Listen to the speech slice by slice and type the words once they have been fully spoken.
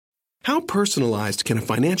How personalized can a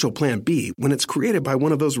financial plan be when it's created by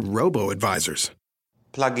one of those robo-advisors?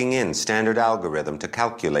 Plugging in standard algorithm to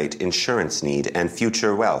calculate insurance need and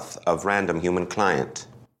future wealth of random human client.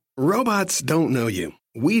 Robots don't know you.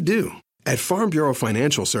 We do. At Farm Bureau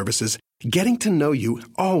Financial Services, getting to know you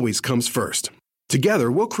always comes first.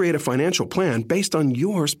 Together, we'll create a financial plan based on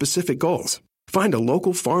your specific goals. Find a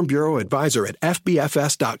local Farm Bureau advisor at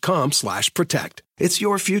fbfs.com/protect. It's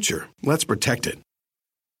your future. Let's protect it.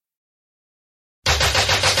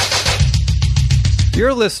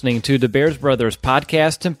 You're listening to the Bears Brothers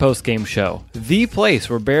podcast and postgame show, the place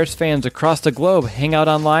where Bears fans across the globe hang out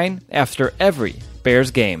online after every Bears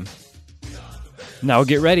game. Now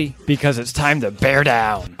get ready, because it's time to bear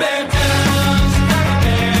down. Bear down.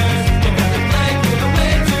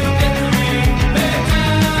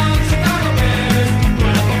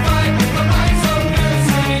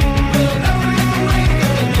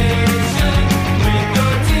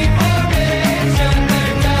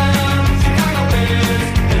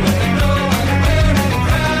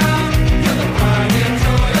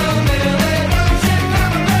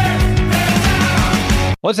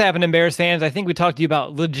 What's happening, Bears fans? I think we talked to you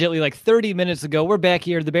about legitimately like 30 minutes ago. We're back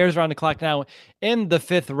here. The Bears are on the clock now in the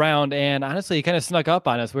 5th round, and honestly, you kind of snuck up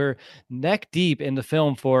on us. We're neck deep in the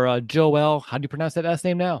film for Joel. How do you pronounce that last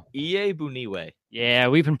name now? Iye. Yeah,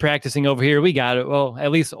 we've been practicing over here. We got it. Well,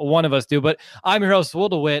 at least one of us do. But I'm your host, Will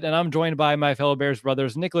DeWitt, and I'm joined by my fellow Bears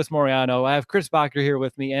brothers, Nicholas Moriano. I have Chris Bacher here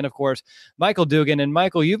with me, and of course, Michael Dugan. And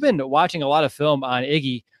Michael, you've been watching a lot of film on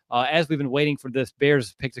Iggy. As we've been waiting for this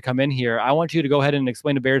Bears pick to come in here, I want you to go ahead and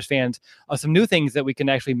explain to Bears fans some new things that we can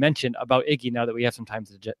actually mention about Iggy now that we have some time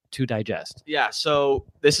to digest. Yeah, so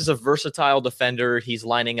this is a versatile defender. He's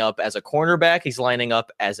lining up as a cornerback. He's lining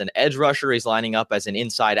up as an edge rusher. He's lining up as an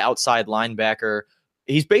inside-outside linebacker.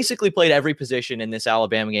 He's basically played every position in this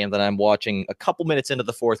Alabama game that I'm watching a couple minutes into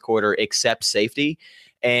the fourth quarter except safety.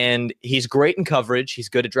 And he's great in coverage. He's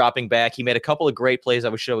good at dropping back. He made a couple of great plays I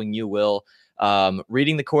was showing you, Will.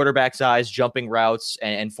 Reading the quarterback's eyes, jumping routes,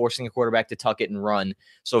 and forcing the quarterback to tuck it and run.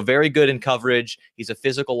 So very good in coverage. He's a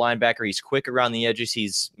physical linebacker. He's quick around the edges.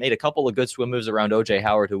 He's made a couple of good swim moves around O.J.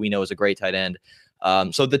 Howard, who we know is a great tight end.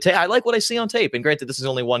 So I like what I see on tape. And granted, this is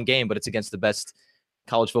only one game, but it's against the best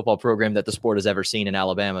college football program that the sport has ever seen in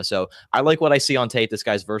Alabama. So I like what I see on tape. This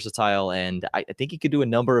guy's versatile, and I think he could do a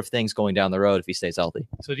number of things going down the road if he stays healthy.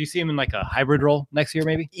 So do you see him in like a hybrid role next year,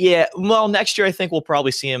 maybe? Yeah, well, next year I think we'll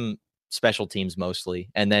probably see him special teams mostly,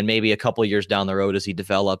 and then maybe a couple of years down the road as he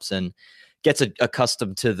develops and gets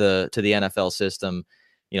accustomed to the NFL system,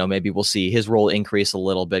 maybe we'll see his role increase a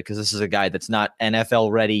little bit, because this is a guy that's not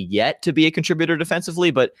NFL ready yet to be a contributor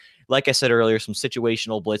defensively. But like I said earlier, some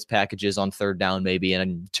situational blitz packages on third down maybe, and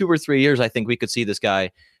in 2 or 3 years I think we could see this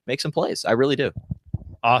guy make some plays. I really do.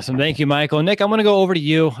 Awesome. Thank you, Michael. Nick, I'm going to go over to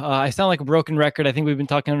you. I sound like a broken record. I think we've been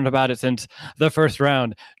talking about it since the first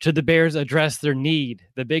round. Should the Bears address their need,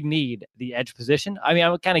 the big need, the edge position? I mean,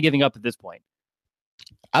 I'm kind of giving up at this point.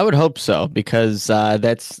 I would hope so, because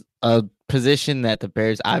that's a position that the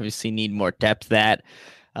Bears obviously need more depth at.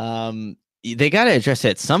 They got to address it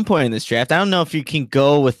at some point in this draft. I don't know if you can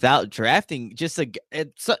go without drafting. Just at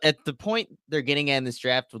the point they're getting at in this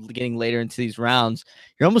draft, getting later into these rounds,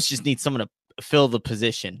 you almost just need someone to fill the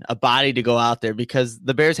position, a body to go out there, because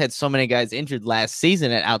the Bears had so many guys injured last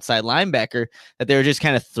season at outside linebacker that they were just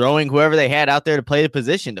kind of throwing whoever they had out there to play the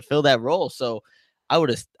position to fill that role. So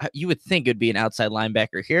you would think it'd be an outside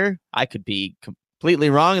linebacker here. I could be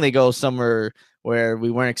completely wrong. They go somewhere where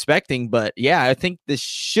we weren't expecting, but yeah, I think this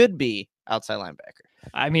should be outside linebacker.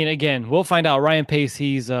 I mean, again, we'll find out. Ryan Pace,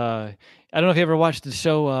 he's I don't know if you ever watched the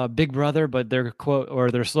show Big Brother, but their quote or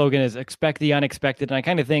their slogan is "Expect the unexpected." And I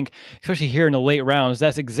kind of think, especially here in the late rounds,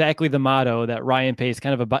 that's exactly the motto that Ryan Pace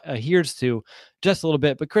kind of adheres to just a little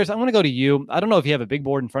bit. But Chris, I'm going to go to you. I don't know if you have a big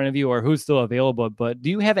board in front of you or who's still available, but do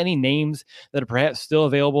you have any names that are perhaps still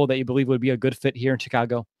available that you believe would be a good fit here in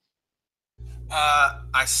Chicago?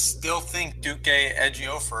 I still think Duke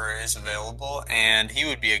Ejiofor is available, and he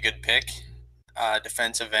would be a good pick,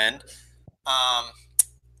 defensive end.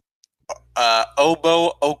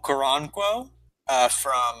 Obo Okoronkwo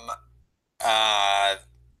from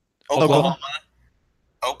Oklahoma.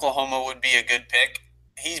 Oklahoma would be a good pick.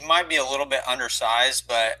 He might be a little bit undersized,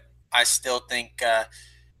 but I still think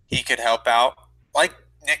he could help out. Like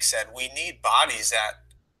Nick said, we need bodies at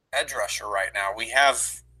edge rusher right now. We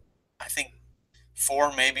have, I think,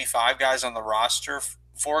 4, maybe 5 guys on the roster,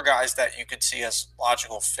 4 guys that you could see as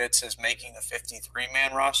logical fits as making the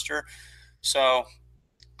 53-man roster. So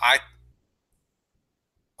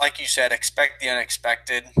like you said, expect the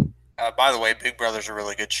unexpected. By the way, Big Brother's a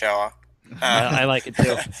really good show. I like it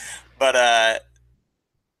too. But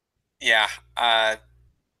Yeah.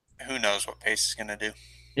 Who knows what Pace is going to do?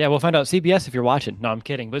 Yeah, we'll find out. CBS if you're watching. No, I'm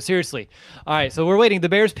kidding. But seriously. All right, so we're waiting. The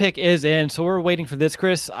Bears pick is in, so we're waiting for this,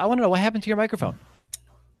 Chris. I want to know what happened to your microphone.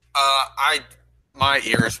 My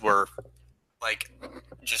ears were like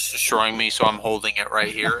just destroying me, so I'm holding it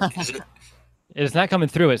right here. Is it? It's not coming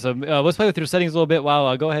through it. So let's play with your settings a little bit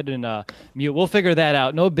while go ahead and mute. We'll figure that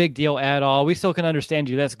out. No big deal at all. We still can understand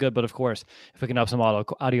you. That's good. But of course, if we can up some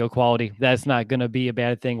audio quality, that's not going to be a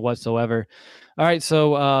bad thing whatsoever. All right.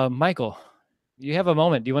 So, Michael, you have a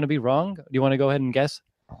moment. Do you want to be wrong? Do you want to go ahead and guess?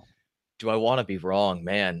 Do I want to be wrong,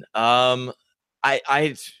 man? Well,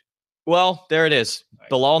 there it is. Right.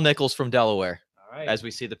 Bilal Nichols from Delaware. Right. As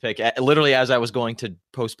we see the pick, literally as I was going to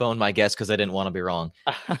postpone my guess because I didn't want to be wrong.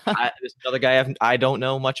 This other guy, I don't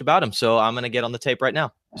know much about him, so I'm going to get on the tape right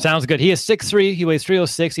now. Sounds good. He is 6'3". He weighs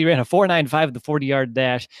 306. He ran a 4.95 at the 40-yard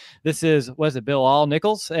dash. This is, was it Bilal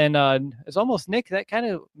Nichols? And it's almost, Nick, that kind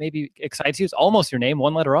of maybe excites you. It's almost your name,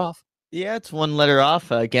 one letter off. Yeah, it's one letter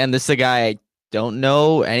off. Again, this is a guy I don't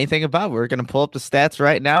know anything about. We're going to pull up the stats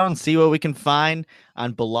right now and see what we can find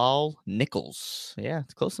on Bilal Nichols. Yeah,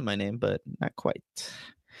 it's close to my name, but not quite.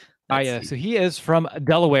 Yeah. So he is from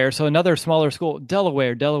Delaware. So another smaller school,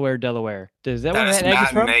 Delaware. Does that That's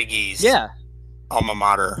where Matt Nagy's Yeah. alma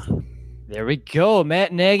mater. There we go.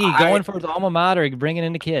 Matt Nagy going for his alma mater, bringing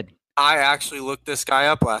in the kid. I actually looked this guy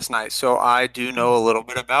up last night, so I do know a little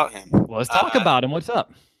bit about him. Well, let's talk about him. What's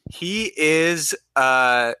up? He is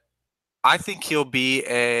I think he'll be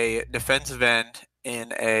a defensive end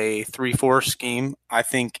in a 3-4 scheme. I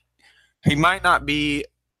think he might not be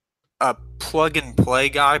a plug-and-play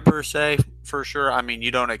guy per se, for sure. I mean,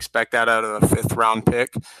 you don't expect that out of a 5th-round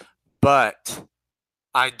pick. But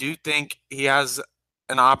I do think he has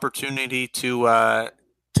an opportunity to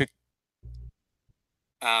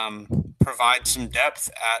provide some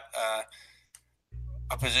depth at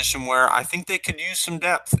a position where I think they could use some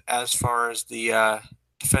depth as far as the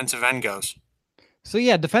defensive end goes. So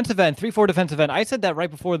yeah, defensive end, 3-4 defensive end. I said that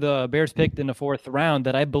right before the Bears picked in the 4th round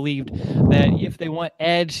that I believed that if they want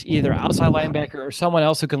edge, either outside linebacker or someone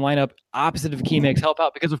else who can line up opposite of Key help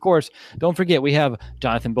out. Because of course, don't forget, we have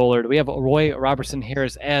Jonathan Bullard, we have Roy Robertson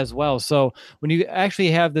Harris as well. So when you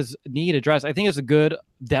actually have this need addressed, I think it's a good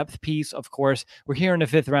depth piece. Of course, we're here in the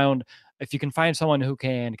 5th round. If you can find someone who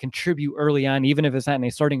can contribute early on, even if it's not in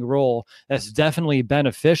a starting role, that's definitely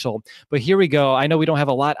beneficial. But here we go. I know we don't have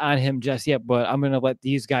a lot on him just yet, but I'm going to let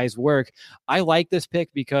these guys work. I like this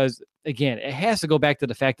pick because, again, it has to go back to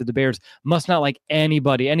the fact that the Bears must not like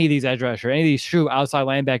anybody, any of these edge rusher, any of these true outside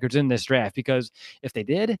linebackers in this draft, because if they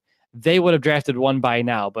did, they would have drafted one by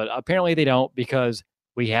now. But apparently they don't, because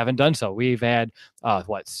we haven't done so. We've had, 5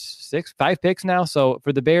 picks now. So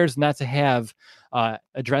for the Bears not to have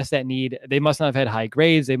address that need, they must not have had high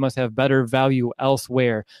grades. They must have better value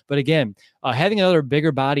elsewhere. But again, having another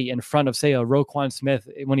bigger body in front of, say, a Roquan Smith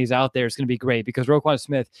when he's out there is going to be great, because Roquan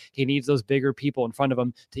Smith, he needs those bigger people in front of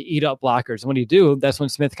him to eat up blockers. And when you do, that's when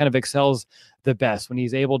Smith kind of excels the best, when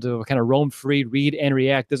he's able to kind of roam free, read and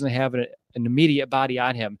react, doesn't have an immediate body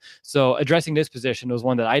on him. So addressing this position was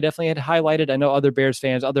one that I definitely had highlighted. I know other Bears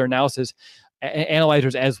fans, other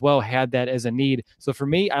analyzers as well had that as a need. So for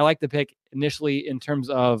me, I like the pick initially in terms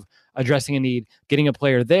of addressing a need, getting a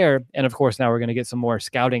player there. And of course, now we're going to get some more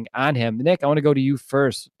scouting on him. Nick, I want to go to you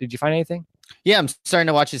first. Did you find anything? Yeah, I'm starting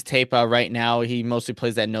to watch his tape right now. He mostly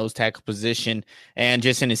plays that nose tackle position. And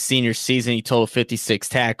just in his senior season, he totaled 56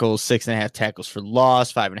 tackles, 6.5 tackles for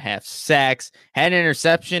loss, 5.5 sacks, had an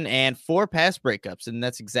interception, and 4 pass breakups. And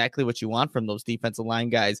that's exactly what you want from those defensive line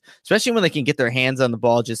guys, especially when they can get their hands on the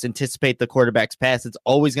ball, just anticipate the quarterback's pass. It's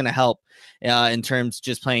always going to help in terms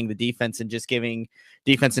just playing the defense and just giving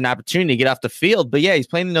defense an opportunity to get off the field. But yeah, he's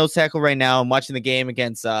playing the nose tackle right now. I'm watching the game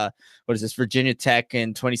against Virginia Tech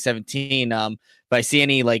in 2017. If I see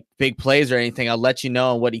any like big plays or anything, I'll let you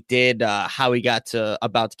know what he did, how he got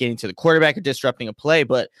about getting to the quarterback or disrupting a play.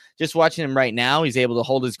 But just watching him right now, he's able to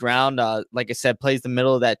hold his ground. Like I said, plays the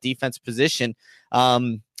middle of that defense position.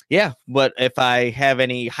 Yeah, but if I have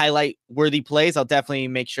any highlight worthy plays, I'll definitely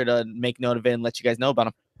make sure to make note of it and let you guys know about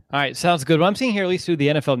them. All right, sounds good. What I'm seeing here, at least through the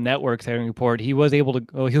NFL Network scouting report, he was able to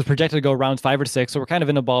go, he was projected to go rounds 5 or 6, so we're kind of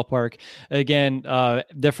in the ballpark. Again,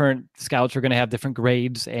 different scouts are going to have different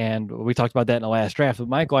grades, and we talked about that in the last draft. But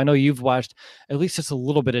Michael, I know you've watched at least just a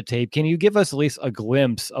little bit of tape. Can you give us at least a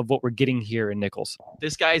glimpse of what we're getting here in Nichols?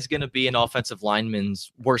 This guy's going to be an offensive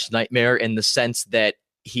lineman's worst nightmare in the sense that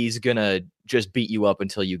he's going to just beat you up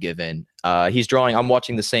until you give in. I'm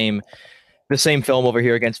watching the same film over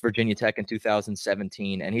here against Virginia Tech in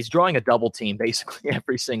 2017, and he's drawing a double team basically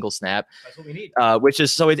every single snap. That's what we need. Which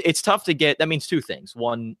is, so it's tough to get. That means two things: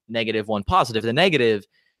 one negative, one positive. The negative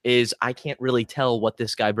is I can't really tell what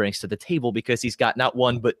this guy brings to the table because he's got not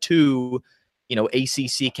one but two,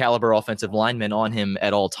 ACC caliber offensive linemen on him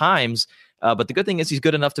at all times. But the good thing is he's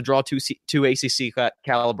good enough to draw two ACC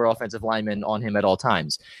caliber offensive linemen on him at all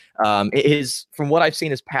times. From what I've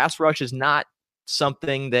seen, his pass rush is not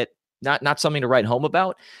something that not something to write home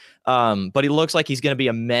about. But he looks like he's going to be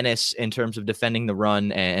a menace in terms of defending the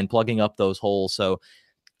run and plugging up those holes. So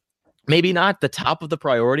maybe not the top of the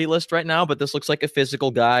priority list right now, but this looks like a physical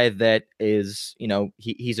guy that is,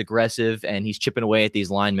 he's aggressive and he's chipping away at these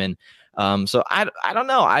linemen. So I don't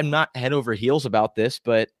know. I'm not head over heels about this,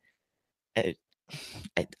 but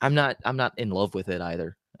I'm not in love with it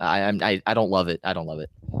either. I don't love it. I don't love it.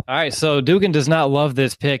 All right, so Dugan does not love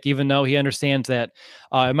this pick, even though he understands that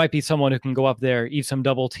it might be someone who can go up there, eat some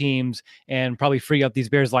double teams, and probably free up these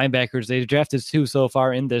Bears linebackers. They drafted two so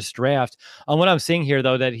far in this draft. What I'm seeing here,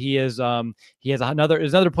 though, that he has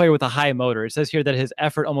another player with a high motor. It says here that his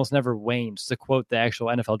effort almost never wanes, to quote the actual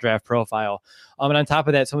NFL draft profile. And on top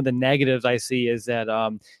of that, some of the negatives I see is that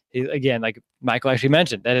again, like Michael actually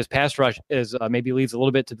mentioned, that his pass rush is maybe leaves a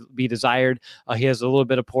little bit to be desired. He has a little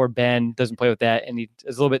bit of poor bend, doesn't play with that, and he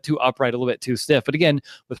is a little bit too upright, a little bit too stiff. But again,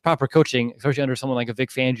 with proper coaching, especially under someone like a Vic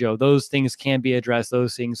Fangio, those things can be addressed.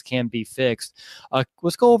 Those things can be fixed.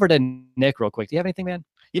 Let's go over to Nick real quick. Do you have anything, man?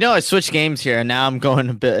 I switched games here, and now I'm going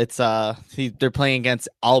a bit. It's they're playing against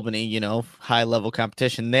Albany, high level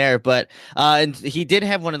competition there. But and he did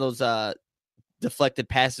have one of those deflected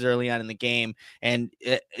passes early on in the game, and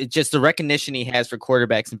it just the recognition he has for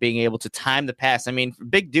quarterbacks and being able to time the pass. I mean,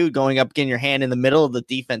 big dude going up, getting your hand in the middle of the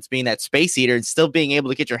defense, being that space eater and still being able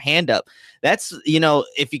to get your hand up. That's,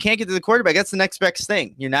 if you can't get to the quarterback, that's the next best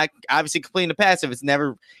thing. You're not obviously completing the pass if it's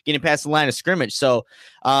never getting past the line of scrimmage. So,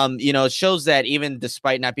 it shows that even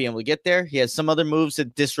despite not being able to get there, he has some other moves to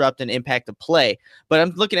disrupt and impact the play. But I'm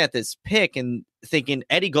looking at this pick and thinking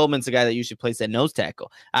Eddie Goldman's the guy that usually plays that nose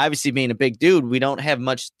tackle. Obviously, being a big dude, we don't have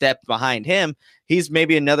much depth behind him. He's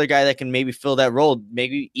maybe another guy that can maybe fill that role,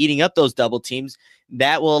 maybe eating up those double teams.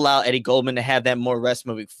 That will allow Eddie Goldman to have that more rest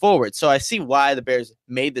moving forward. So I see why the Bears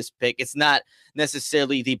made this pick. It's not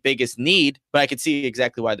necessarily the biggest need, but I can see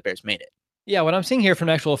exactly why the Bears made it. Yeah, what I'm seeing here from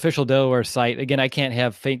an actual official Delaware site, again, I can't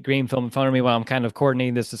have fake green film in front of me while I'm kind of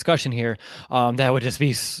coordinating this discussion here. That would just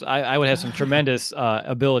be, I would have some tremendous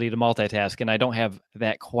ability to multitask, and I don't have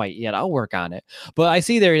that quite yet. I'll work on it. But I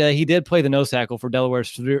see there that he did play the nose tackle for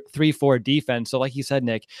Delaware's 3-4 defense. So like you said,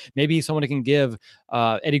 Nick, maybe someone can give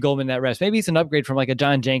Eddie Goldman that rest. Maybe it's an upgrade from like a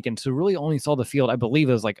John Jenkins, who really only saw the field, I believe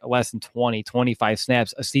it was like less than 25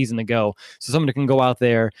 snaps a season ago. So someone can go out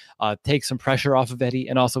there, take some pressure off of Eddie,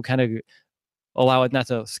 and also kind of allow it not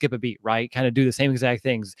to skip a beat, right? Kind of do the same exact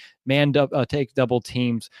things. Take double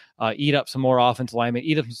teams, eat up some more offensive linemen,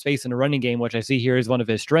 eat up some space in the running game, which I see here is one of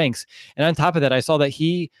his strengths. And on top of that, I saw that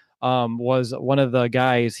he was one of the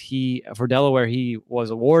guys for Delaware, he was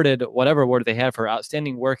awarded whatever award they had for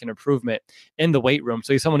outstanding work and improvement in the weight room.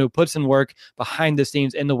 So he's someone who puts in work behind the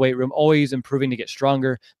scenes in the weight room, always improving to get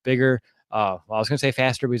stronger, bigger. I was going to say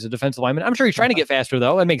faster, but he's a defensive lineman. I'm sure he's trying to get faster,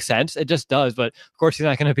 though. It makes sense. It just does. But, of course, he's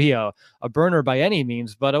not going to be a burner by any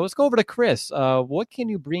means. But let's go over to Chris. What can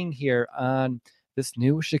you bring here on this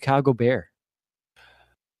new Chicago Bear?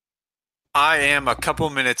 I am a couple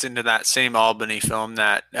minutes into that same Albany film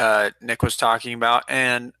that Nick was talking about.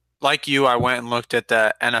 And like you, I went and looked at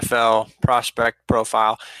the NFL prospect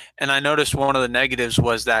profile, and I noticed one of the negatives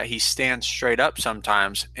was that he stands straight up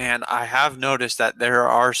sometimes. And I have noticed that there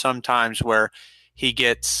are some times where he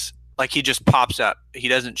gets, like, he just pops up. He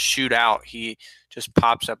doesn't shoot out. He just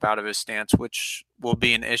pops up out of his stance, which will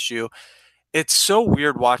be an issue. It's so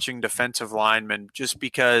weird watching defensive linemen just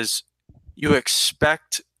because you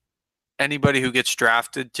expect anybody who gets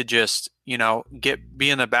drafted to just, be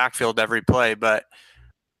in the backfield every play. But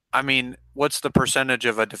I mean, what's the percentage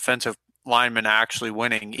of a defensive lineman actually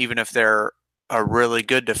winning? Even if they're a really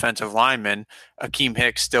good defensive lineman, Akeem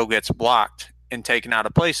Hicks still gets blocked and taken out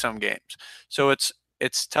of play some games. So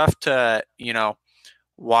it's tough to,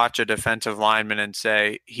 watch a defensive lineman and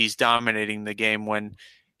say he's dominating the game when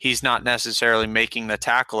he's not necessarily making the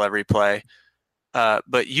tackle every play.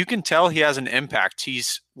 But you can tell he has an impact.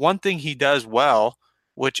 One thing he does well,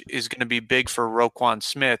 which is going to be big for Roquan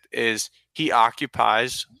Smith, is he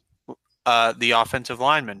occupies the offensive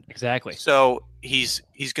lineman. Exactly. So he's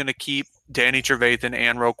going to keep Danny Trevathan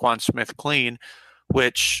and Roquan Smith clean,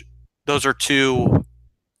 which those are two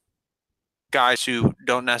guys who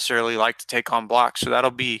don't necessarily like to take on blocks. So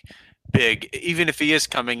that'll be big, even if he is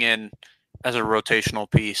coming in as a rotational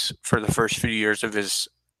piece for the first few years of his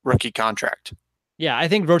rookie contract. Yeah, I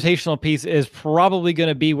think rotational piece is probably going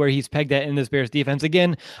to be where he's pegged at in this Bears defense.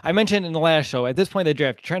 Again, I mentioned in the last show, at this point in the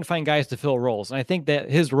draft, trying to find guys to fill roles. And I think that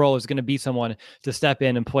his role is going to be someone to step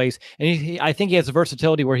in and place. And I think he has a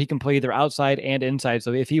versatility where he can play either outside and inside.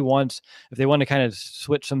 So if they want to kind of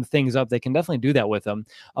switch some things up, they can definitely do that with him.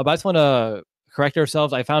 But I just want to correct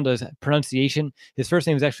ourselves. I found his pronunciation. His first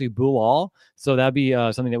name is actually Bilal. So that'd be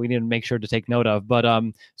something that we need to make sure to take note of. But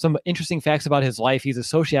some interesting facts about his life. He's a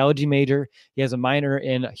sociology major. He has a minor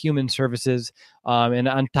in human services. And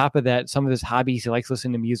on top of that, some of his hobbies, he likes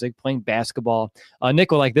listening to music, playing basketball.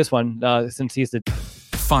 Nick will like this one since he's the...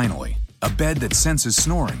 Finally, a bed that senses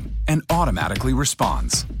snoring and automatically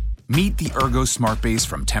responds. Meet the Ergo Smart Base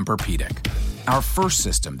from Tempur-Pedic, our first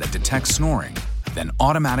system that detects snoring, then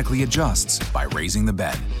automatically adjusts by raising the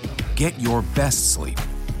bed. Get your best sleep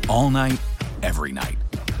all night, every night.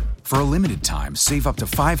 For a limited time, save up to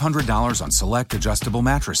 $500 on select adjustable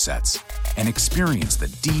mattress sets and experience the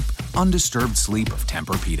deep, undisturbed sleep of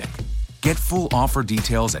Tempur-Pedic. Get full offer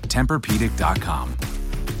details at TempurPedic.com.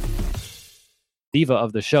 Diva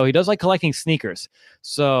of the show. He does like collecting sneakers.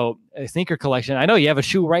 So a sneaker collection. I know you have a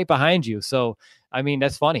shoe right behind you. So I mean,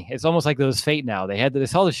 that's funny. It's almost like those Fate now. They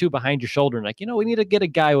saw the shoe behind your shoulder and like, we need to get a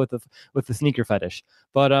guy with the sneaker fetish.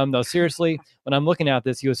 But no, seriously, when I'm looking at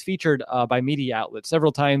this, he was featured by media outlets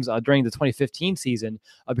several times during the 2015 season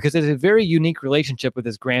because it is a very unique relationship with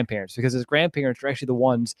his grandparents, because his grandparents are actually the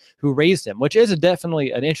ones who raised him, which is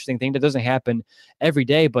definitely an interesting thing that doesn't happen every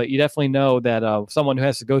day. But you definitely know that someone who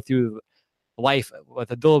has to go through life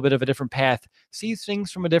with a little bit of a different path sees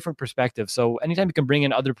things from a different perspective. So anytime you can bring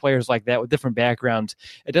in other players like that with different backgrounds,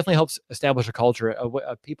 it definitely helps establish a culture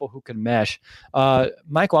of people who can mesh.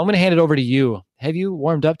 Michael, I'm going to hand it over to you. Have you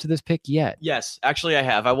warmed up to this pick yet? Yes, actually I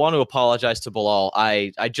have. I want to apologize to Bilal.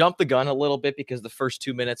 I jumped the gun a little bit because the first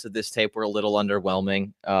 2 minutes of this tape were a little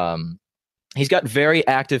underwhelming. He's got very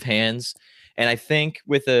active hands, and I think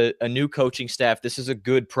with a new coaching staff, this is a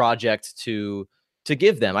good project to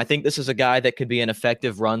give them. I think this is a guy that could be an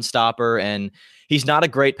effective run stopper, and he's not a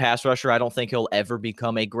great pass rusher. I don't think he'll ever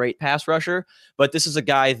become a great pass rusher, but this is a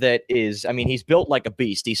guy that is, he's built like a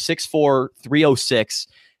beast. He's 6'4", 306.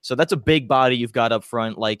 So that's a big body you've got up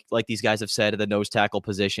front, like these guys have said, at the nose tackle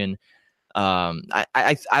position.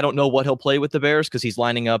 I don't know what he'll play with the Bears because he's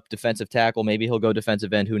lining up defensive tackle. Maybe he'll go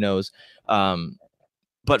defensive end. Who knows?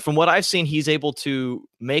 But from what I've seen, he's able to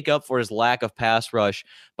make up for his lack of pass rush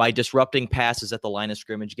by disrupting passes at the line of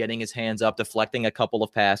scrimmage, getting his hands up, deflecting a couple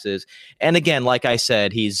of passes. And again, like I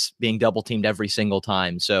said, he's being double teamed every single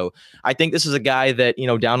time. So I think this is a guy that,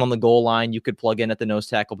 down on the goal line, you could plug in at the nose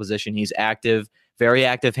tackle position. He's active, very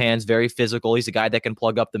active hands, very physical. He's a guy that can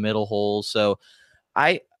plug up the middle holes. So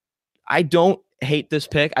I don't hate this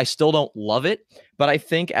pick. I still don't love it, but I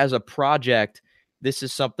think as a project, this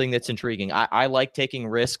is something that's intriguing. I like taking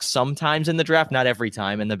risks sometimes in the draft, not every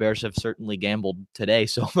time, and the Bears have certainly gambled today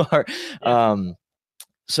so far. Yeah.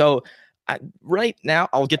 Right now,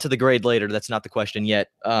 I'll get to the grade later. That's not the question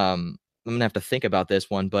yet. I'm going to have to think about this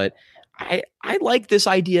one, but I like this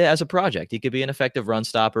idea as a project. He could be an effective run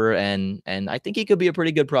stopper, and I think he could be a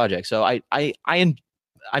pretty good project. So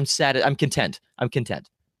I'm sad. I'm content.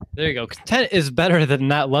 There you go. Content is better than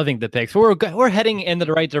not loving the picks. We're heading in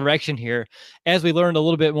the right direction here as we learned a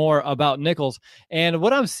little bit more about Nichols. And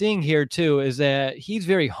what I'm seeing here too is that he's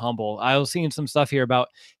very humble. I was seeing some stuff here about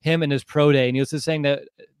him and his pro day, and he was just saying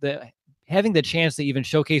that having the chance to even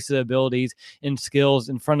showcase the abilities and skills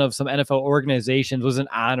in front of some NFL organizations was an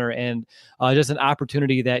honor and just an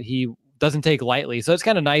opportunity that he doesn't take lightly. So it's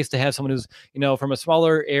kind of nice to have someone who's, from a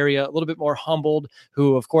smaller area, a little bit more humbled,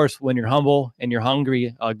 who, of course, when you're humble and you're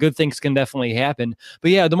hungry, good things can definitely happen.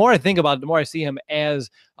 But yeah, the more I think about it, the more I see him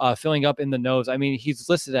as filling up in the nose. He's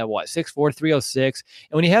listed at 6'4", 306.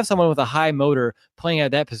 And when you have someone with a high motor playing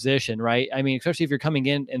at that position, right? Especially if you're coming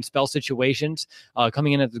in spell situations,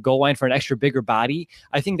 coming in at the goal line for an extra bigger body,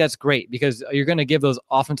 I think that's great because you're going to give those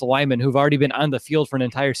offensive linemen who've already been on the field for an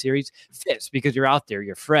entire series fits because you're out there,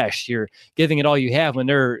 you're fresh, you're giving it all you have when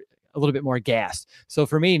they're a little bit more gassed. So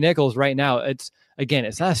for me, Nichols right now, it's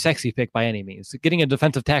not a sexy pick by any means. Getting a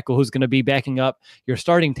defensive tackle who's going to be backing up your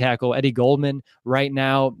starting tackle, Eddie Goldman, right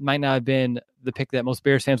now might not have been the pick that most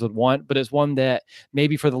Bears fans would want, but it's one that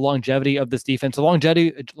maybe for the longevity of this defense, the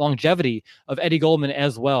longevity of Eddie Goldman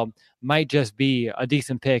as well, might just be a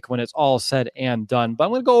decent pick when it's all said and done. But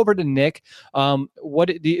I'm going to go over to Nick.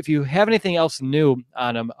 If you have anything else new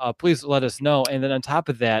on him, please let us know. And then on top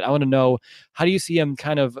of that, I want to know, how do you see him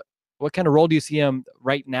what kind of role do you see him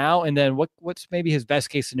right now? And then what's maybe his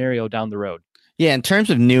best case scenario down the road? Yeah, in terms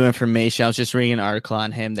of new information, I was just reading an article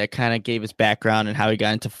on him that kind of gave his background and how he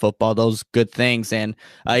got into football, those good things. And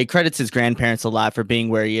he credits his grandparents a lot for being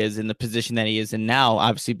where he is in the position that he is in now,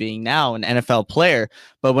 obviously being now an NFL player.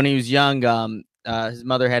 But when he was young, his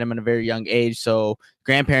mother had him at a very young age. So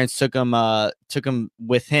grandparents took him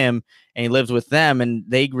with him, and he lived with them, and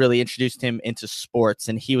they really introduced him into sports,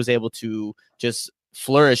 and he was able to just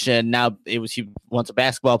flourish. And now he once a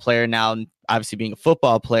basketball player, now obviously being a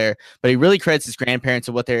football player, but he really credits his grandparents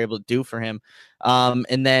and what they're able to do for him.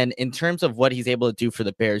 And then in terms of what he's able to do for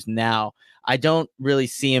the Bears now, I don't really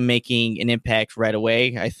see him making an impact right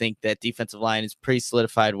away. I think that defensive line is pretty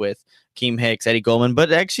solidified with Keem Hicks, Eddie Goldman,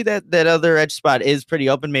 but actually that other edge spot is pretty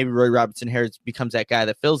open. Maybe Roy Robertson-Harris becomes that guy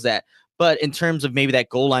that fills that. But in terms of maybe that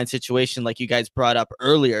goal line situation, like you guys brought up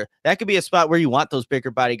earlier, that could be a spot where you want those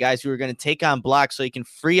bigger body guys who are going to take on blocks so you can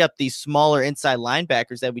free up these smaller inside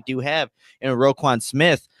linebackers that we do have in Roquan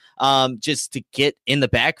Smith, just to get in the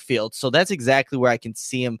backfield. So that's exactly where I can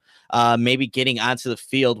see him maybe getting onto the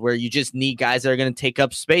field, where you just need guys that are going to take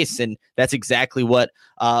up space. And that's exactly what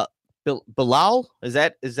Bilal, is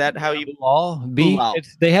that how you Bilal? Bilal.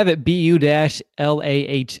 They have it BU-LAHL.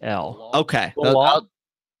 Okay.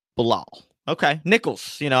 Bilal. Okay.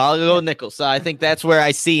 Nichols. I'll go with Nichols. I think that's where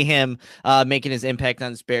I see him making his impact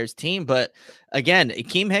on this Bears team. But again,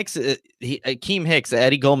 Keem Hicks,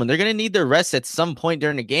 Eddie Goldman, they're going to need their rest at some point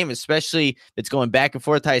during the game, especially if it's going back and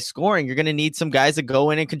forth high scoring. You're going to need some guys to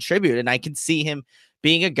go in and contribute. And I can see him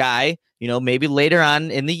being a guy, maybe later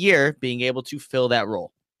on in the year being able to fill that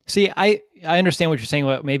role. See, I understand what you're saying.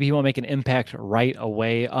 But maybe he won't make an impact right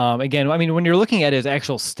away. Again, I mean, when you're looking at his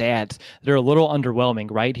actual stats, they're a little underwhelming,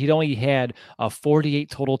 right? He'd only had 48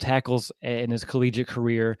 total tackles in his collegiate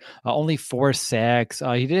career, only 4 sacks.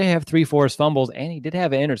 He did have 3 forced fumbles, and he did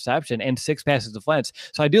have an interception and 6 passes defense.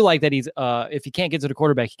 So I do like that he's, if he can't get to the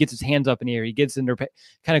quarterback, he gets his hands up in the air. He gets in there, kind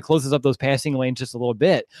of closes up those passing lanes just a little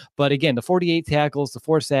bit. But again, the 48 tackles, the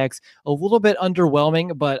 4 sacks, a little bit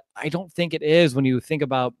underwhelming, but I don't think it is when you think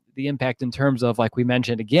about the impact in terms of, like we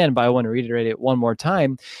mentioned again, but I want to reiterate it one more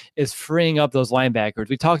time, is freeing up those linebackers.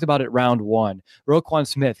 We talked about it round 1. Roquan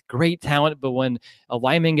Smith, great talent, but when a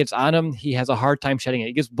lineman gets on him, he has a hard time shedding it.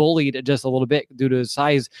 He gets bullied just a little bit due to his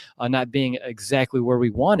size not being exactly where we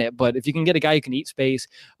want it. But if you can get a guy who can eat space,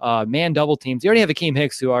 man double teams, you already have Akeem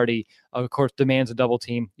Hicks who already, of course, demands a double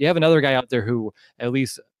team. You have another guy out there who at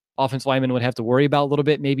least offensive linemen would have to worry about a little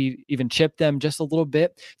bit, maybe even chip them just a little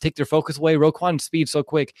bit, take their focus away. Roquan's speed so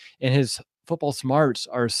quick and his football smarts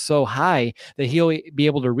are so high that he'll be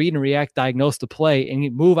able to read and react, diagnose the play,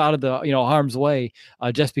 and move out of the harm's way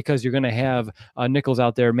just because you're going to have Nichols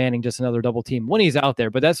out there manning just another double team when he's out there.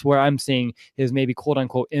 But that's where I'm seeing his maybe quote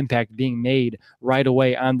unquote impact being made right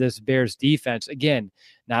away on this Bears defense. Again,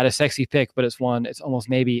 not a sexy pick, but it's almost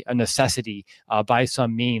maybe a necessity by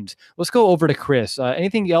some means. Let's go over to Chris.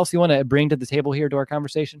 Anything else you want to bring to the table here to our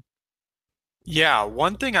conversation? Yeah,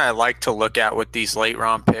 one thing I like to look at with these late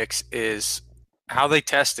round picks is how they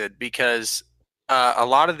tested, because a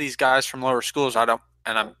lot of these guys from lower schools, I'm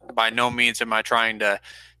by no means am I trying to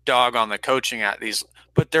dog on the coaching at these,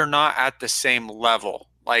 but they're not at the same level.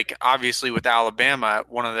 Like obviously with Alabama,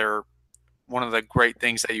 one of the great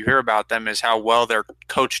things that you hear about them is how well they're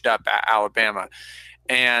coached up at Alabama.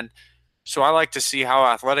 And so I like to see how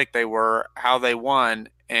athletic they were, how they won,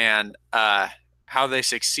 and how they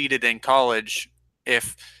succeeded in college.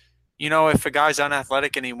 If a guy's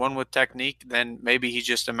unathletic and he won with technique, then maybe he's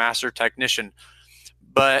just a master technician.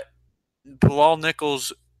 But Bilal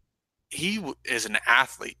Nichols, he is an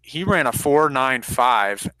athlete. He ran a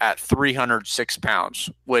 4.95 at 306 pounds,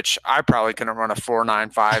 which I probably couldn't run a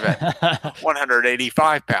 4.95 at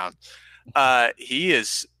 185 pounds. He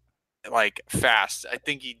is like fast. I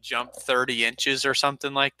think he jumped 30 inches or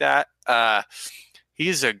something like that.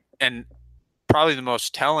 And probably the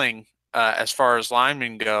most telling as far as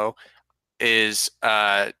linemen go is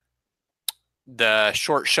the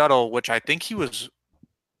short shuttle, which I think he was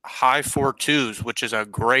high 4.2s, which is a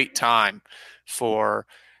great time for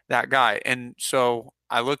that guy. And so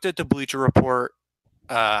I looked at the Bleacher Report,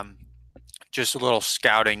 just a little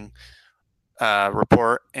scouting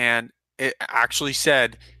report, and it actually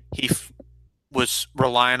said he was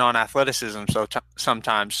relying on athleticism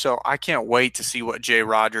sometimes. So I can't wait to see what Jay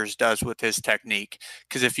Rodgers does with his technique,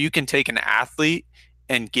 because if you can take an athlete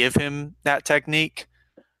and give him that technique,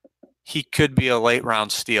 he could be a late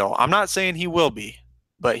round steal. I'm not saying he will be,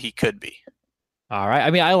 but he could be. All right.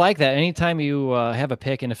 I mean, I like that. Anytime you have a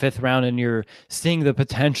pick in the fifth round and you're seeing the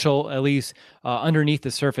potential, at least underneath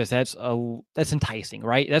the surface, that's enticing,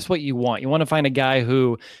 right? That's what you want. You want to find a guy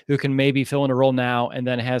who can maybe fill in a role now and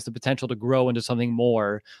then has the potential to grow into something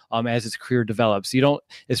more as his career develops. You don't.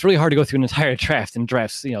 It's really hard to go through an entire draft and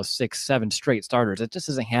draft 6, 7 straight starters. It just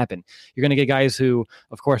doesn't happen. You're going to get guys who,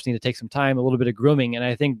 of course, need to take some time, a little bit of grooming, and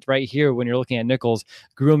I think right here when you're looking at Nichols,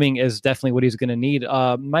 grooming is definitely what he's going to need.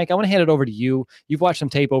 Mike, I want to hand it over to you. You've watched some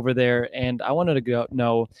tape over there, and I wanted to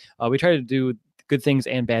know, we try to do good things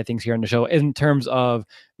and bad things here on the show in terms of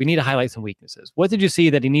we need to highlight some weaknesses. What did you see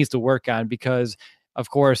that he needs to work on? Because, of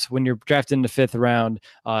course, when you're drafted in the fifth round,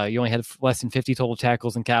 you only had less than 50 total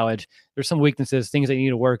tackles in college. There's some weaknesses, things that you need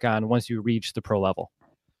to work on once you reach the pro level.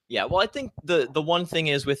 Yeah, well, I think the one thing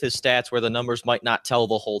is with his stats where the numbers might not tell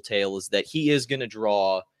the whole tale is that he is going to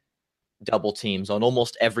draw double teams on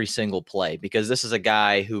almost every single play, because this is a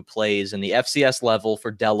guy who plays in the FCS level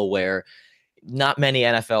for Delaware. Not many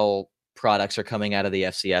NFL products are coming out of the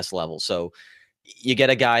FCS level. So you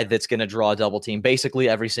get a guy that's going to draw a double team basically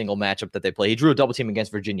every single matchup that they play. He drew a double team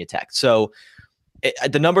against Virginia Tech. So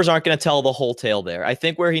the numbers aren't going to tell the whole tale there. I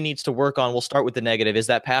think where he needs to work on, we'll start with the negative, is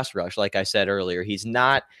that pass rush. Like I said earlier,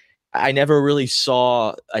 I never really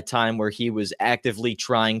saw a time where he was actively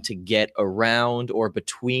trying to get around or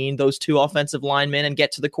between those two offensive linemen and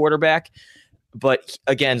get to the quarterback. But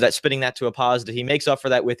again, spinning that to a positive, he makes up for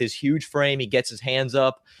that with his huge frame. He gets his hands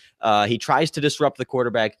up. He tries to disrupt the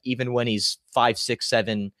quarterback even when he's 5, 6,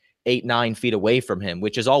 7, 8, 9 feet away from him,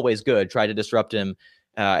 which is always good. Try to disrupt him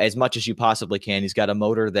as much as you possibly can. He's got a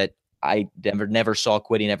motor that I never saw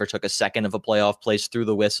quit. He never took a second of a playoff, plays through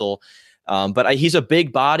the whistle. But he's a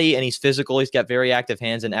big body and he's physical. He's got very active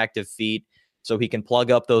hands and active feet, so he can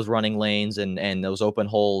plug up those running lanes and those open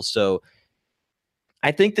holes. So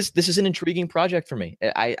I think this is an intriguing project for me.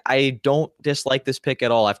 I don't dislike this pick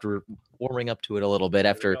at all after warming up to it a little bit.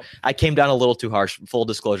 After I came down a little too harsh. Full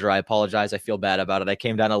disclosure, I apologize. I feel bad about it. I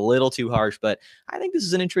came down a little too harsh, but I think this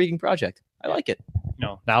is an intriguing project. I like it.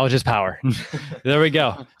 No, knowledge is power. There we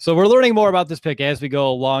go. So we're learning more about this pick as we go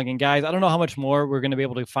along. And guys, I don't know how much more we're going to be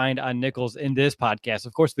able to find on Nichols in this podcast.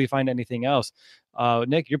 Of course, if we find anything else,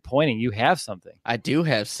 Nick, you're pointing. You have something. I do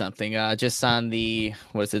have something. Just on the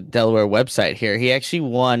Delaware website here, he actually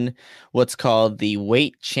won what's called the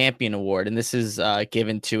Weight Champion Award, and this is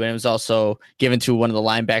given to, and it was also given to one of the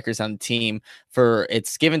linebackers on the team.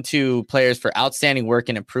 It's given to players for outstanding work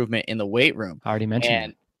and improvement in the weight room. I already mentioned.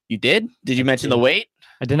 And you did? Did you mention the weight?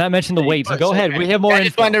 I did not mention the weight, so go ahead. We have more. I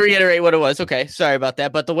just wanted to reiterate what it was. Okay, sorry about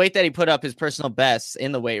that. But the weight that he put up, his personal bests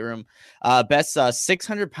in the weight room, best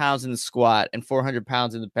 600 pounds in the squat and 400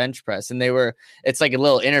 pounds in the bench press. And it's like a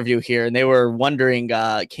little interview here, and they were wondering,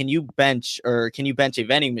 can you bench a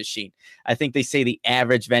vending machine? I think they say the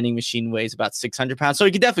average vending machine weighs about 600 pounds. So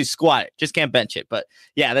you can definitely squat it, just can't bench it. But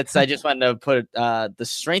yeah, I just wanted to put the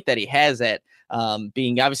strength that he has at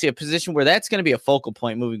being obviously a position where that's going to be a focal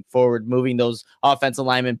point moving forward, moving those offensive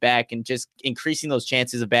linemen back and just increasing those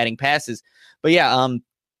chances of batting passes. But yeah,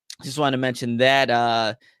 just want to mention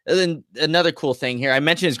that. Then another cool thing here, I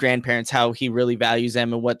mentioned his grandparents, how he really values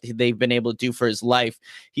them and what they've been able to do for his life.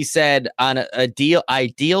 He said on an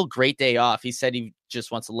ideal great day off, he said he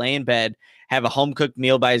just wants to lay in bed, have a home cooked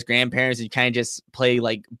meal by his grandparents, and kind of just play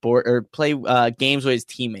games with his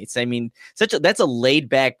teammates. I mean, that's a laid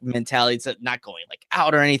back mentality. It's not going like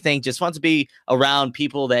out or anything. Just wants to be around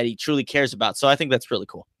people that he truly cares about. So I think that's really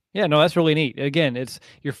cool. Yeah, no, that's really neat. Again,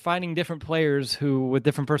 you're finding different players with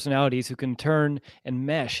different personalities who can turn and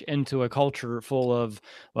mesh into a culture full of,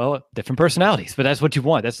 different personalities. But that's what you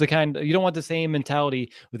want. That's you don't want the same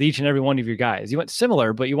mentality with each and every one of your guys. You want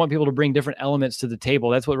similar, but you want people to bring different elements to the table.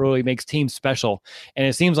 That's what really makes teams special. And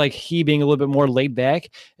it seems like he being a little bit more laid back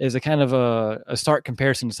is a kind of a stark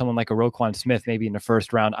comparison to someone like a Roquan Smith, maybe in the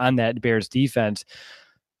first round on that Bears defense.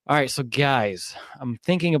 All right, so guys, I'm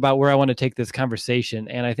thinking about where I want to take this conversation,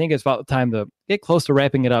 and I think it's about time to get close to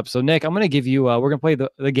wrapping it up. So, Nick, I'm going to give you, we're going to play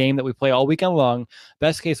the game that we play all weekend long,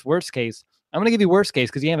 best case, worst case. I'm going to give you worst case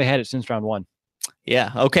because you haven't had it since round 1.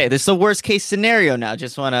 Yeah, okay, this is the worst case scenario now.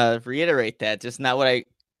 Just want to reiterate that. Just not what I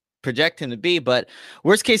project him to be, but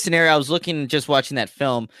worst case scenario, I was just watching that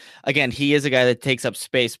film. Again, he is a guy that takes up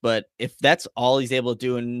space, but if that's all he's able to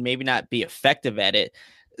do and maybe not be effective at it,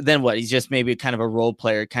 then what? He's just maybe kind of a role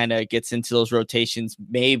player, kind of gets into those rotations.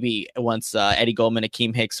 Maybe once Eddie Goldman,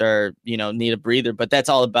 Akeem Hicks need a breather, but that's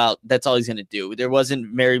all he's going to do. There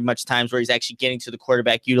wasn't very much times where he's actually getting to the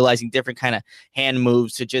quarterback, utilizing different kind of hand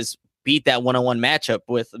moves to just beat that one-on-one matchup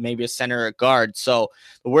with maybe a center or a guard. So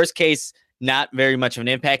the worst case, not very much of an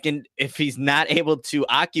impact. And if he's not able to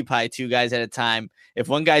occupy two guys at a time, if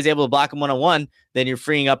one guy's able to block him one-on-one, then you're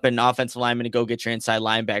freeing up an offensive lineman to go get your inside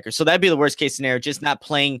linebacker. So that'd be the worst case scenario, just not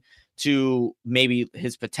playing to maybe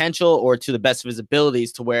his potential or to the best of his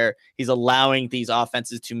abilities, to where he's allowing these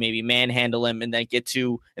offenses to maybe manhandle him and then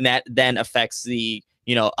and that then affects the,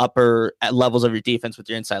 upper levels of your defense with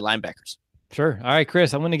your inside linebackers. Sure. All right,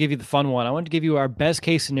 Chris, I'm going to give you the fun one. I want to give you our best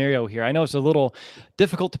case scenario here. I know it's a little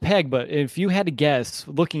difficult to peg, but if you had to guess,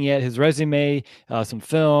 looking at his resume, some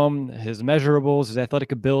film, his measurables, his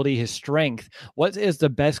athletic ability, his strength, what is the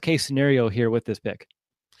best case scenario here with this pick?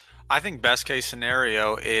 I think best case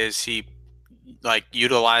scenario is he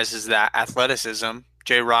utilizes that athleticism.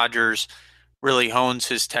 Jay Rodgers really hones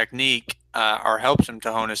his technique, or helps him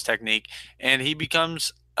to hone his technique, and he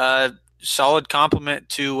becomes a solid complement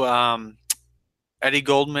to Eddie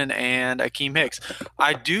Goldman and Akeem Hicks.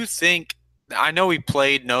 I know he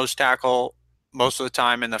played nose tackle most of the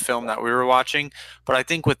time in the film that we were watching, but I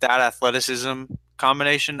think with that athleticism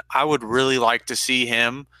combination, I would really like to see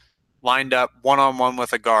him lined up one-on-one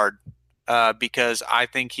with a guard, because I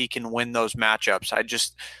think he can win those matchups.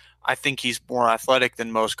 I think he's more athletic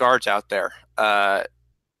than most guards out there.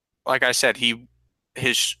 Like I said,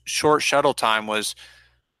 his short shuttle time was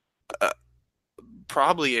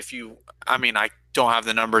probably, I don't have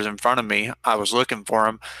the numbers in front of me. I was looking for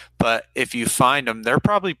them, but if you find them, they're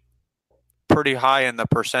probably pretty high in the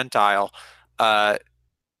percentile.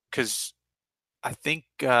 Because I think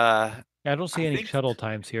I don't see any shuttle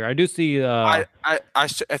times here. I do see. I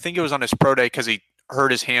think it was on his pro day because he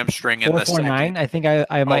hurt his hamstring in the second. 449. I think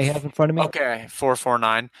I might have in front of me. Okay,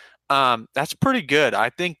 449. That's pretty good. I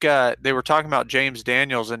think they were talking about James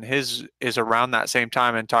Daniels, and his is around that same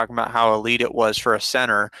time, and talking about how elite it was for a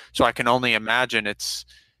center. So I can only imagine it's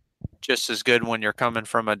just as good when you're coming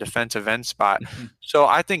from a defensive end spot. So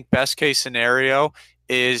I think best case scenario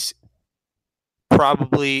is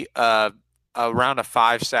probably around a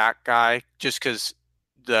 5-sack guy, just because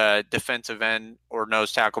the defensive end or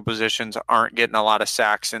nose tackle positions aren't getting a lot of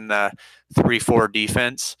sacks in the 3-4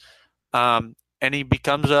 defense. And he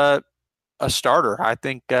becomes a starter. I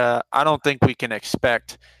don't think we can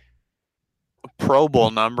expect Pro Bowl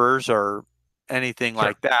numbers or anything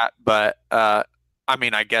like that. But I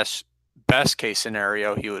guess best case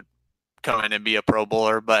scenario, he would come in and be a Pro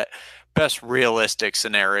Bowler. But best realistic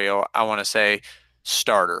scenario, I want to say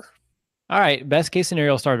starter. All right, best case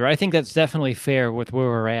scenario starter. I think that's definitely fair with where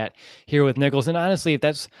we're at here with Nichols. And honestly, if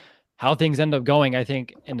that's how things end up going, I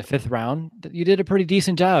think in the 5th round, you did a pretty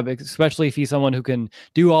decent job, especially if he's someone who can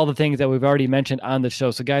do all the things that we've already mentioned on the show.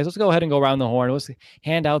 So guys, let's go ahead and go around the horn. Let's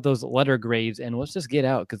hand out those letter grades, and let's just get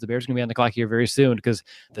out, because the Bears are going to be on the clock here very soon, because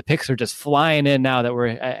the picks are just flying in now that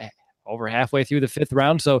we're over halfway through the 5th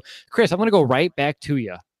round. So Chris, I'm going to go right back to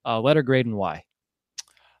you. Letter grade and why.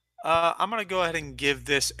 I'm going to go ahead and give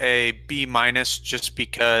this a B-, just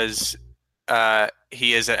because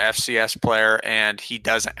he is an FCS player and he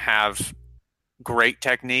doesn't have great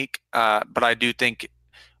technique. But I do think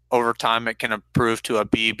over time it can improve to a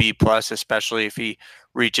B+, especially if he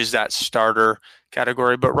reaches that starter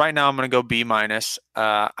category. But right now I'm going to go B-.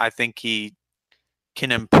 I think he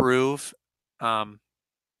can improve,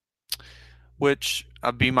 which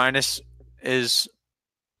a B- is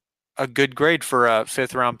a good grade for a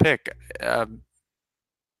 5th round pick.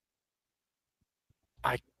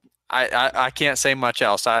 I can't say much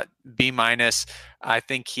else. B-. I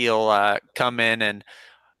think he'll come in and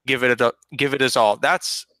give it his all.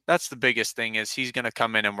 That's the biggest thing, is he's going to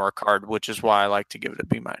come in and work hard, which is why I like to give it a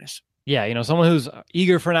B-. Yeah, someone who's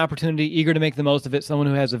eager for an opportunity, eager to make the most of it, someone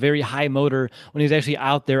who has a very high motor when he's actually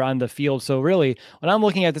out there on the field. So really, when I'm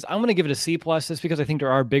looking at this, I'm going to give it a C+, just because I think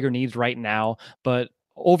there are bigger needs right now, but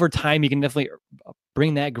over time, you can definitely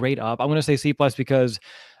bring that grade up. I'm going to say C+, because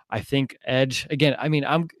I think edge, again,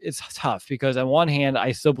 it's tough, because on one hand,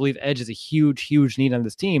 I still believe edge is a huge, huge need on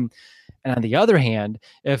this team. And on the other hand,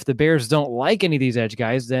 if the Bears don't like any of these edge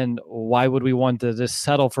guys, then why would we want to just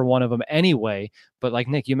settle for one of them anyway? But like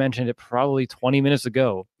Nick, you mentioned it probably 20 minutes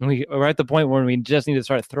ago, we're at the point where we just need to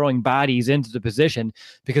start throwing bodies into the position,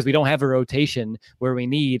 because we don't have a rotation where we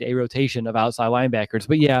need a rotation of outside linebackers.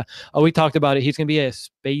 But yeah, we talked about it. He's going to be a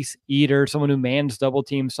space eater, someone who mans double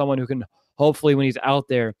teams, someone who can hopefully, when he's out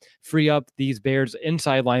there, free up these Bears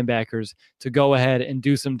inside linebackers to go ahead and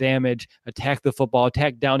do some damage, attack the football,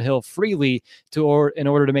 attack downhill freely in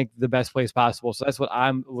order to make the best plays possible. So that's what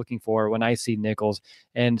I'm looking for when I see Nichols.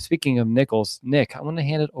 And speaking of Nichols, Nick, I want to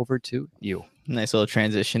hand it over to you. Nice little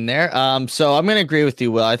transition there. So I'm going to agree with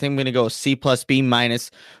you, Will. I think I'm going to go C plus B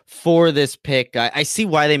minus for this pick. I see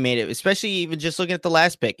why they made it, especially even just looking at the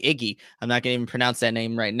last pick, Iggy. I'm not going to even pronounce that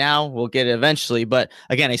name right now. We'll get it eventually. But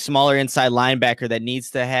again, a smaller inside linebacker that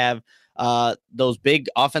needs to have those big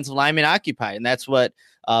offensive linemen occupied. And that's what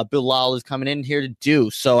Bilal is coming in here to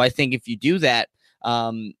do. So I think if you do that,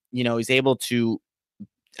 he's able to,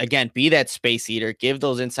 again, be that space eater, give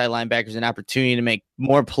those inside linebackers an opportunity to make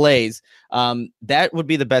more plays. That would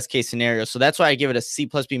be the best case scenario. So that's why I give it a C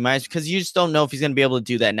plus B minus, because you just don't know if he's going to be able to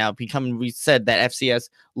do that now. We said that FCS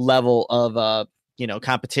level of,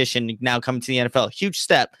 competition now coming to the NFL, huge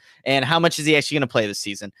step. And how much is he actually going to play this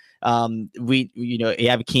season? You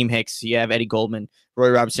have Akeem Hicks, you have Eddie Goldman,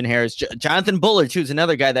 Roy Robertson Harris, Jonathan Bullard too is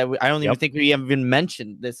another guy that I don't even think we have even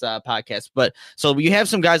mentioned this podcast. But so you have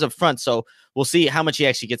some guys up front. So we'll see how much he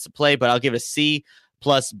actually gets to play. But I'll give it a C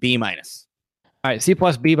plus B minus. All right, C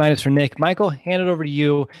plus B minus for Nick. Michael, hand it over to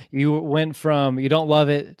you. You went from you don't love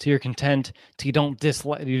it to you're content to you don't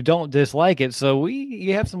dislike it. So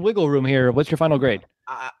you have some wiggle room here. What's your final grade?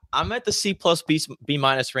 I'm at the C plus B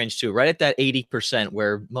minus range too, right at that 80%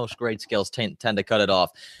 where most grade scales tend to cut it off.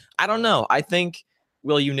 I don't know. I think,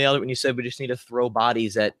 Will, you nailed it when you said we just need to throw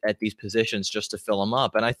bodies at these positions just to fill them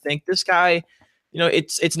up. And I think this guy,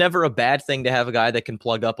 it's never a bad thing to have a guy that can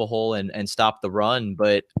plug up a hole and stop the run,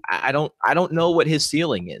 but I don't know what his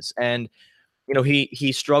ceiling is. And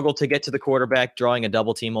he struggled to get to the quarterback, drawing a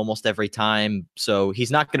double team almost every time. So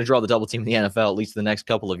he's not going to draw the double team in the NFL, at least the next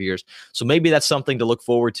couple of years. So maybe that's something to look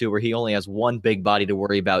forward to, where he only has one big body to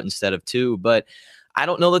worry about instead of two. But I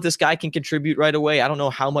don't know that this guy can contribute right away. I don't know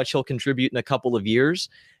how much he'll contribute in a couple of years.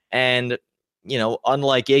 And,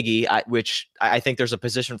 unlike Iggy, which I think there's a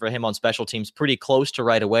position for him on special teams pretty close to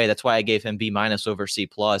right away. That's why I gave him B minus over C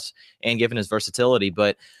plus, and given his versatility.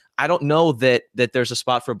 But I don't know that there's a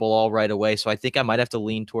spot for Bilal right away, so I think I might have to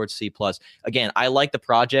lean towards C plus. Again, I like the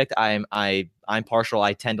project. I'm partial.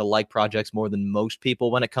 I tend to like projects more than most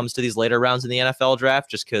people when it comes to these later rounds in the NFL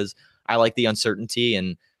draft, just because I like the uncertainty,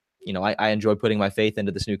 and I enjoy putting my faith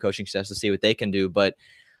into this new coaching staff to see what they can do. But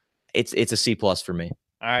it's a C plus for me.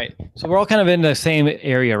 All right, so we're all kind of in the same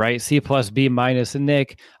area, right? C plus B minus. And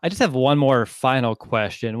Nick, I just have one more final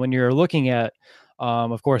question. When you're looking at,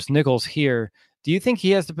 of course, Nichols here, do you think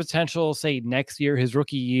he has the potential, say, next year, his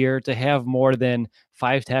rookie year, to have more than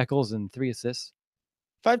 5 tackles and 3 assists?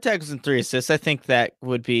 5 tackles and 3 assists. I think that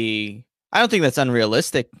would be. I don't think that's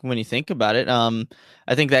unrealistic when you think about it.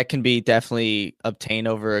 I think that can be definitely obtained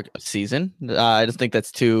over a season. I don't think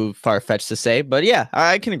that's too far-fetched to say, but yeah,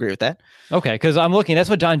 I can agree with that. Okay, because I'm looking. That's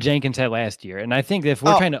what John Jenkins had last year, and I think if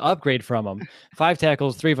we're trying to upgrade from him, 5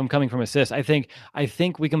 tackles, 3 of them coming from assists, I think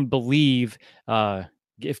we can believe.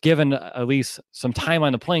 If given at least some time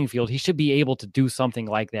on the playing field, he should be able to do something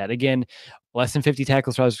like that. Again, less than 50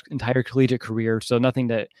 tackles throughout his entire collegiate career, so nothing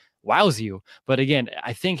that wows you. But again,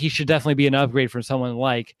 I think he should definitely be an upgrade from someone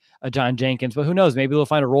like a John Jenkins. But who knows? Maybe they'll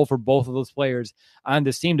find a role for both of those players on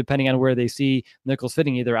this team, depending on where they see Nichols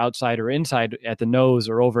fitting, either outside or inside at the nose,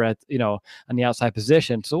 or over at on the outside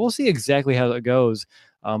position. So we'll see exactly how it goes.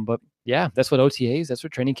 But yeah, that's what OTAs, that's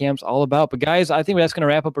what training camp's all about. But guys, I think that's going to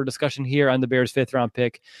wrap up our discussion here on the Bears' 5th round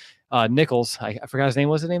pick. Nichols, I forgot his name.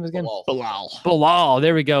 What's his name again? Bilal.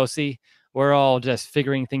 There we go. See, we're all just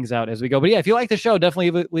figuring things out as we go. But yeah, if you like the show,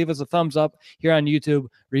 definitely leave us a thumbs up here on YouTube.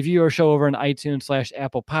 Review our show over on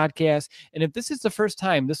iTunes/Apple Podcasts. And if this is the first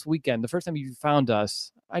time this weekend, the first time you found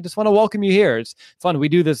us, I just want to welcome you here. It's fun. We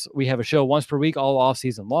do this. We have a show once per week, all off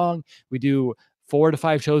season long. We do 4 to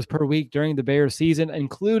 5 shows per week during the Bears season,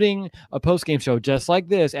 including a post-game show just like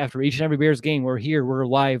this. After each and every Bears game, we're here. We're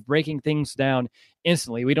live, breaking things down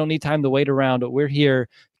instantly. We don't need time to wait around. We're here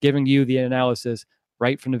giving you the analysis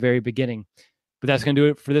right from the very beginning. But that's going to do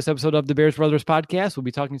it for this episode of the Bears Brothers podcast. We'll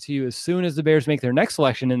be talking to you as soon as the Bears make their next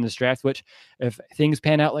selection in this draft, which, if things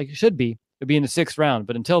pan out like it should be, it'll be in the 6th round.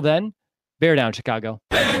 But until then, bear down, Chicago.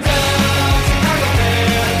 Bear down, Chicago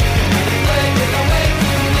Bears.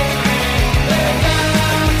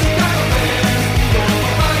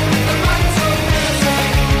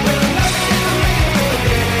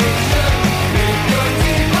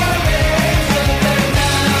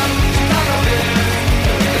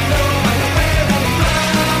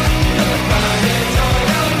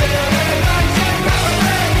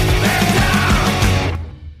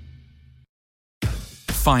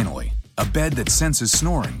 Finally, a bed that senses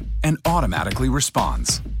snoring and automatically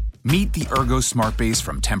responds. Meet the Ergo Smart Base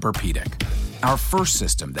from Tempur-Pedic, our first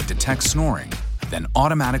system that detects snoring, then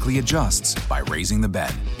automatically adjusts by raising the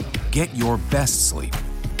bed. Get your best sleep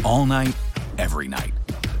all night, every night.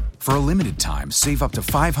 For a limited time, save up to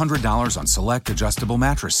 $500 on select adjustable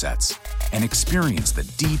mattress sets and experience the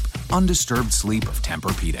deep, undisturbed sleep of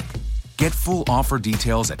Tempur-Pedic. Get full offer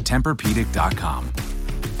details at TempurPedic.com.